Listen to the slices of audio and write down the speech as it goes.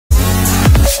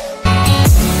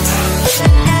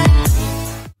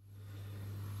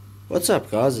What's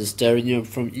up guys, it's Darren here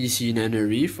from EC Nano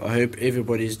Reef. I hope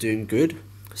everybody's doing good.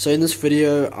 So in this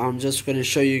video I'm just going to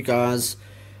show you guys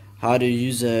how to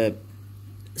use a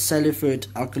Salifert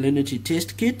Alkalinity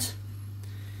Test kit.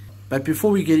 But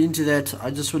before we get into that,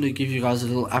 I just want to give you guys a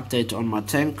little update on my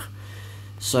tank.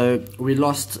 So we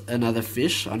lost another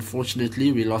fish,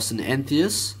 unfortunately. We lost an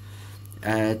Antheus.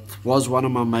 It was one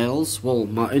of my males, well,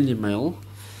 my only male.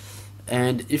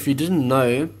 And if you didn't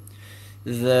know,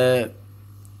 the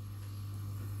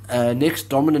next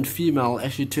dominant female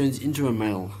actually turns into a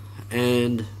male,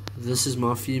 and this is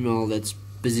my female that's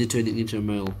busy turning into a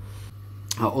male.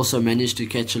 I also managed to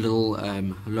catch a little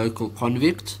local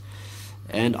convict,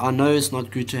 and I know it's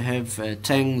not good to have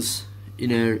tangs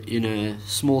in a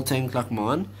small tank like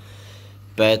mine,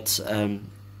 but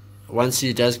once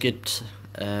he does get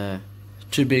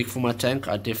too big for my tank,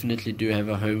 I definitely do have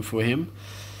a home for him.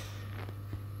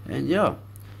 And yeah,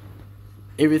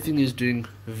 everything is doing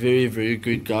very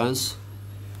good, guys.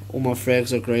 All my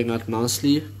frags are growing out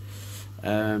nicely.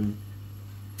 That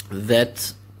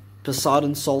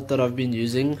Poseidon salt that I've been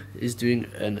using is doing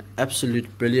an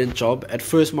absolute brilliant job. At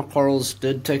first my corals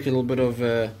did take a little bit of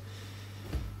a,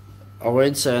 I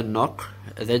won't say a knock,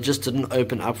 they just didn't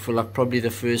open up for like probably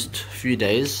the first few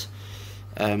days.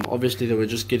 Obviously they were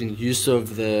just getting used to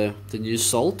the new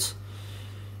salt,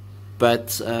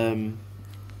 but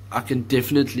I can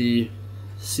definitely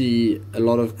see a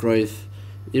lot of growth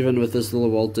even with this little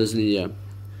Walt Disney here.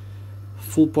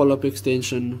 Full polyp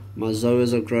extension, my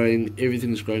zoas are growing,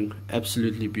 everything's growing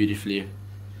absolutely beautifully.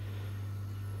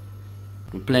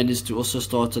 My plan is to also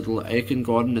start a little acorn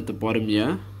garden at the bottom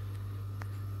here.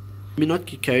 Let me not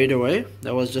get carried away,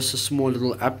 that was just a small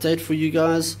little update for you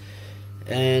guys,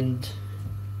 and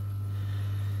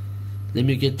let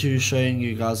me get to showing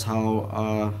you guys how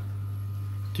I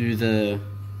do the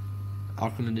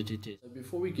alkalinity test. So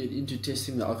before we get into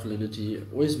testing the alkalinity,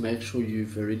 always make sure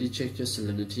you've already checked your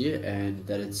salinity and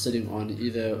that it's sitting on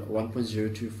either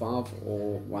 1.025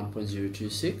 or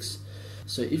 1.026.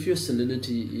 So if your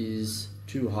salinity is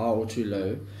too high or too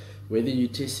low, whether you're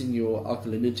testing your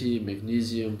alkalinity,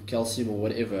 magnesium, calcium or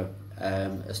whatever,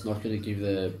 it's not going to give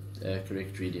the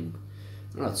correct reading.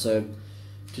 Alright, so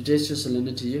to test your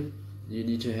salinity, you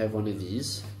need to have one of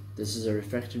these. This is a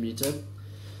refractometer.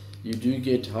 You do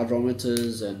get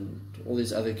hydrometers and all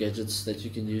these other gadgets that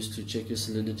you can use to check your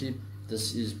salinity.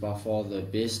 This is by far the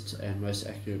best and most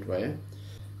accurate way.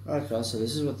 Alright guys, so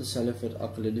this is what the Salifert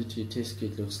Alkalinity Test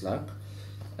Kit looks like.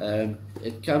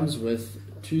 It comes with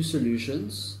two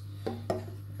solutions,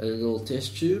 a little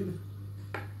test tube,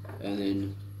 and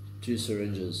then two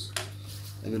syringes.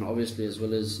 And then obviously as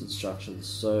well as instructions.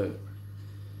 So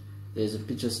there's a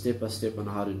picture step by step on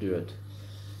how to do it.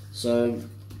 So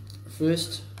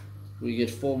first, we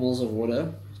get 4 ml of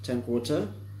water, tank water,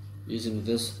 using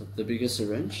the bigger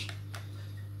syringe.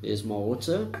 There's my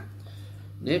water.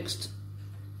 Next,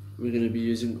 we're going to be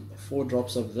using 4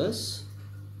 drops of this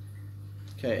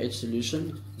KH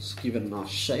solution. Just give it a nice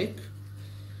shake.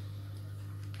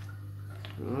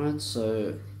 Alright,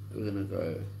 so we're going to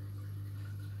go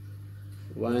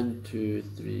 1, 2,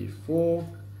 3, 4.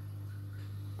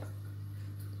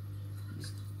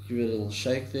 Just give it a little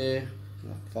shake there,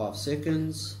 like 5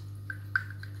 seconds.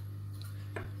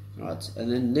 Right,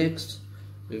 and then next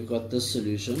we've got this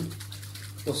solution.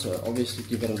 Also obviously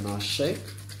give it a nice shake.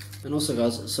 And also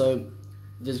guys, so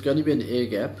there's going to be an air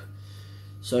gap,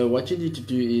 so what you need to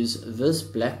do is this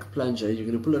black plunger, you're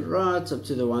going to pull it right up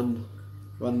to the 1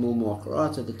 mil mark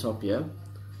right at the top here,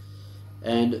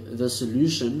 and the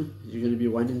solution you're going to be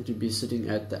wanting to be sitting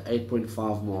at the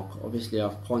 8.5 mark. Obviously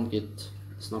I can't get,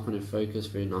 it's not going to focus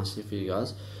very nicely for you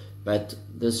guys, but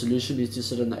the solution needs to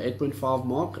sit on the 8.5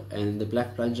 mark, and the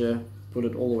black plunger put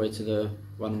it all the way to the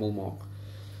 1 mil mark.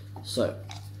 So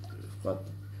we've got,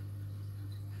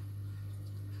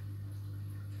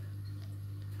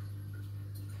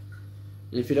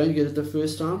 and if you don't get it the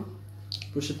first time,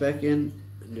 push it back in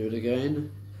and do it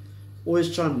again.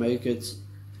 Always try and make it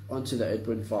onto the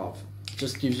 8.5. It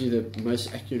just gives you the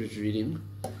most accurate reading.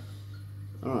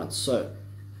 Alright, so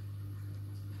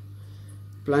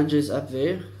plunger is up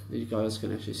there. You guys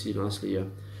can actually see nicely here.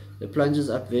 The plunger's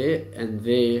up there, and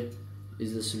there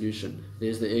is the solution.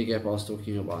 There's the air gap I was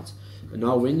talking about. And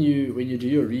now when you do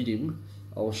your reading,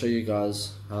 I'll show you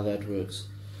guys how that works.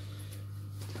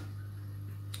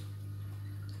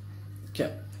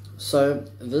 Okay, so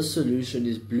this solution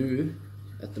is blue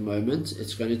at the moment.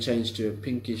 It's going to change to a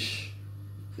pinkish,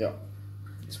 yeah,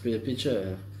 let's put a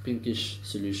picture, a pinkish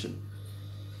solution.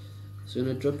 So I'm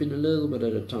going to drop in a little bit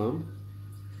at a time.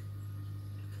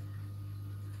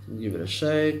 Give it a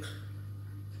shake,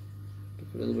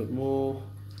 a little bit more,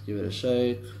 give it a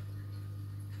shake,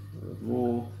 a bit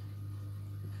more,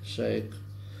 shake,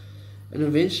 and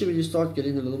eventually when you start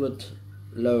getting a little bit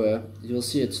lower, you'll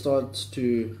see it starts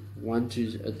to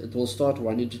it will start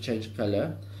wanting to change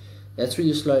color. That's when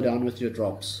you slow down with your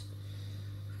drops.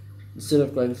 Instead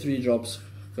of going 3 drops,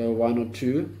 go 1 or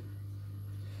 2.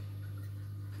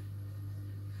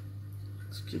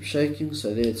 Just keep shaking.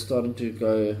 So there it's starting to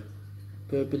go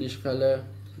purplish color.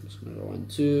 I'm just going to go 1,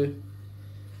 2.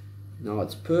 Now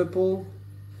it's purple.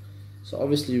 So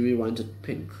obviously we want it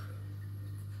pink.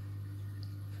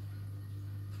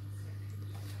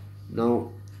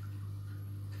 Now,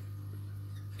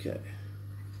 okay.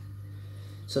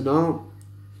 So now,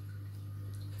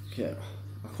 okay,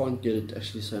 I can't get it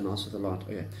actually so nice with the light.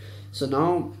 Okay, so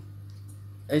now,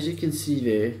 as you can see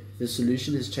there, the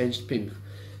solution has changed pink.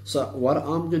 So what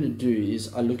I'm going to do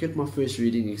is I look at my first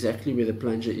reading exactly where the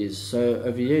plunger is. So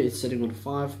over here it's sitting on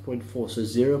 5.4, so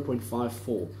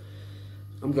 0.54.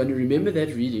 I'm going to remember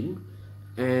that reading,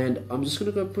 and I'm just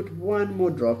going to go put one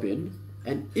more drop in,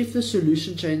 and if the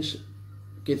solution change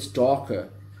gets darker,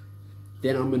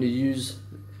 then I'm going to use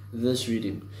this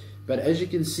reading. But as you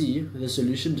can see, the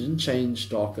solution didn't change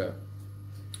darker,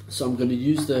 so I'm going to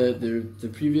use the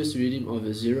previous reading of a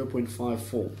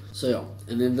 0.54. So yeah,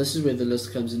 and then this is where the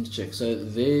list comes into check. So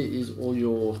there is all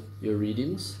your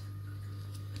readings.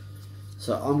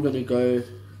 So I'm going to go,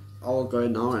 I'll go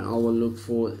now and I will look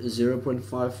for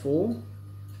 0.54,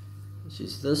 which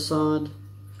is this side,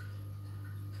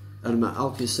 and my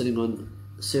alk is sitting on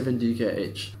 7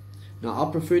 DKH. Now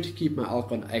I prefer to keep my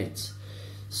alk on 8.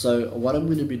 So what I'm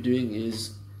going to be doing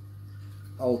is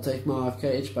I'll take my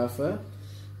KH buffer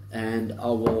and I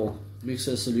will mix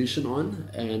a solution on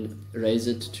and raise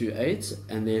it to 8,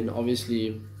 and then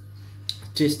obviously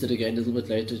test it again a little bit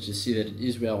later to see that it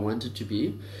is where I want it to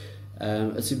be.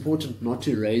 It's important not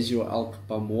to raise your alk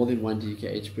by more than 1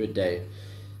 DKH per day.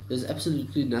 There's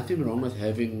absolutely nothing wrong with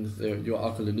having your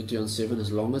alkalinity on 7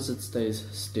 as long as it stays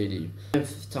steady. I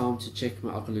have time to check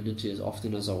my alkalinity as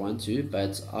often as I want to,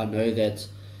 but I know that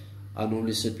I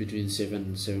normally sit between 7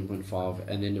 and 7.5,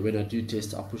 and then when I do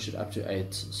test I push it up to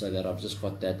 8 so that I've just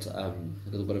got that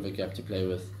little bit of a gap to play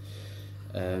with.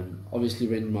 Obviously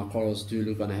when my corals do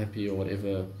look unhappy or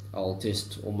whatever, I'll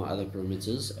test all my other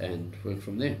parameters and work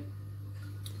from there.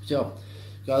 So yeah,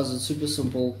 guys, it's super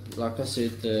simple. Like I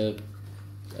said, the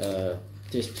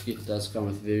test kit does come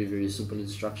with very simple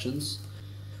instructions.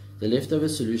 The leftover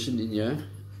solution in here,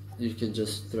 you can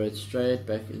just throw it straight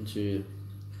back into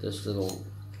this little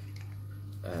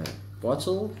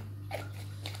bottle,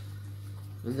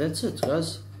 and that's it,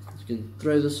 guys. You can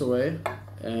throw this away,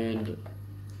 and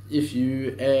if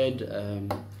you add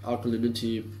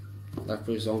alkalinity, like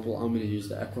for example I'm going to use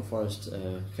the Aquaforest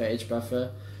KH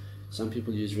buffer. Some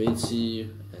people use Red Sea,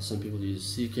 some people use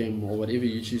Sea Chem, or whatever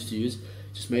you choose to use.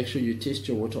 Just make sure you test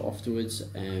your water afterwards,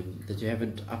 that you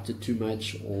haven't upped it too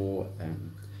much, or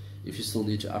if you still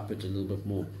need to up it a little bit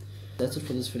more. That's it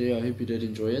for this video. I hope you did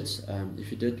enjoy it.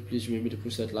 If you did, please remember to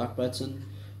push that like button.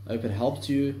 I hope it helped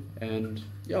you, and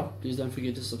yeah, please don't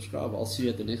forget to subscribe. I'll see you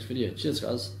at the next video. Cheers,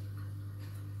 guys.